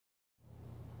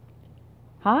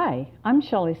Hi, I'm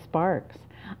Shelley Sparks.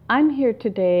 I'm here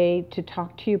today to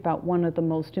talk to you about one of the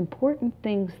most important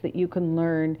things that you can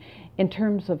learn in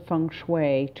terms of Feng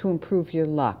Shui to improve your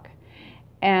luck.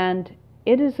 And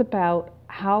it is about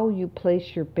how you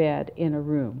place your bed in a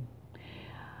room.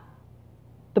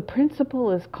 The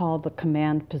principle is called the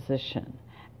command position.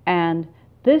 And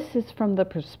this is from the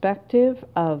perspective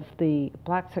of the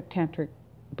Black Sectantric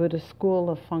Buddhist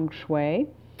school of Feng Shui.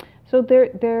 So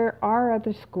there are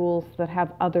other schools that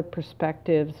have other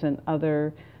perspectives and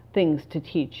other things to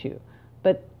teach you.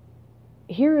 But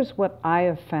here is what I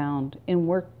have found in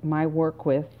my work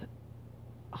with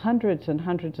hundreds and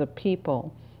hundreds of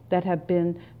people that has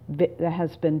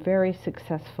been very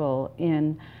successful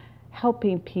in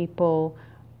helping people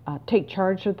take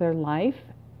charge of their life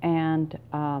and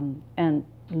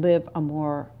live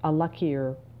a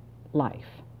luckier life.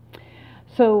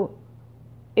 So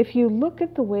if you look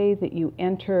at the way that you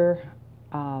enter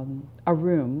a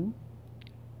room,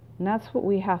 and that's what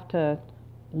we have to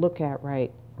look at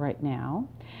right now,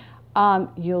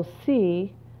 you'll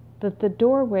see that the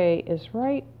doorway is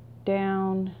right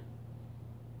down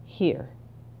here.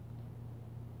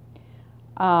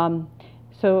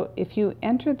 So if you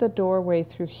enter the doorway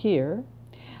through here,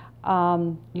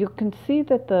 you can see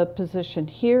that the position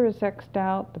here is X'd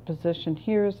out, the position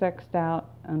here is X'd out,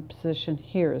 and the position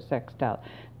here is X'd out.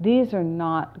 These are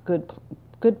not good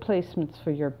placements for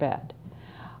your bed.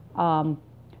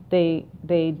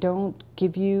 They don't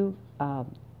give you a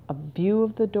view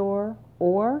of the door,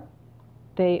 or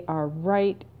they are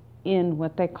right in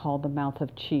what they call the mouth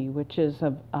of Qi, which is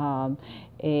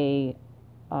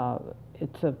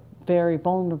it's a very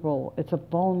vulnerable, it's a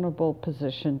vulnerable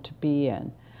position to be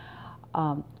in.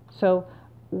 So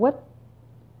what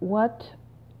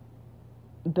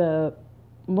the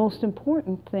most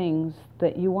important things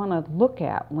that you want to look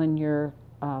at when you're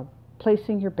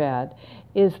placing your bed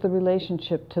is the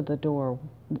relationship to the door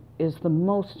is the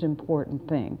most important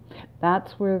thing.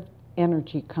 That's where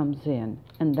energy comes in,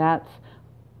 and that's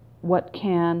what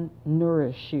can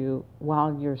nourish you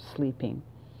while you're sleeping.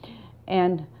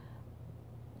 And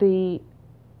the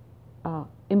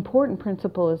important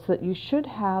principle is that you should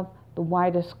have the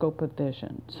widest scope of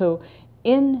vision. So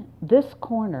in this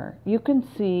corner, you can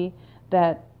see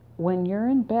that when you're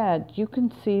in bed, you can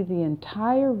see the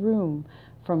entire room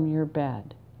from your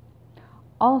bed.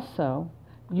 Also,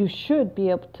 you should be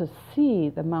able to see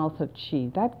the mouth of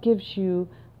Qi. That gives you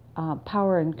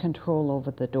power and control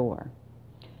over the door.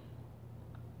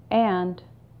 And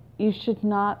you should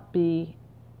not be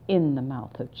in the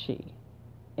mouth of Qi,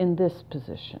 in this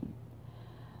position.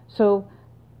 So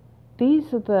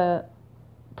these are the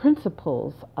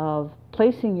principles of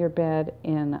placing your bed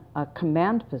in a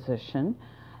command position,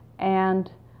 and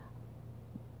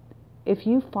if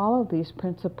you follow these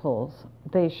principles,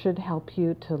 they should help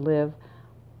you to live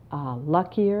a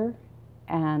luckier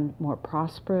and more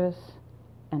prosperous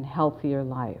and healthier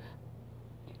life.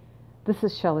 This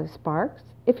is Shelley Sparks.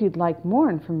 If you'd like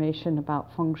more information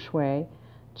about Feng Shui,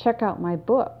 check out my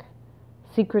book,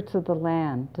 Secrets of the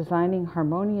Land, Designing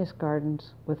Harmonious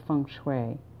Gardens with Feng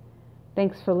Shui.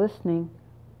 Thanks for listening.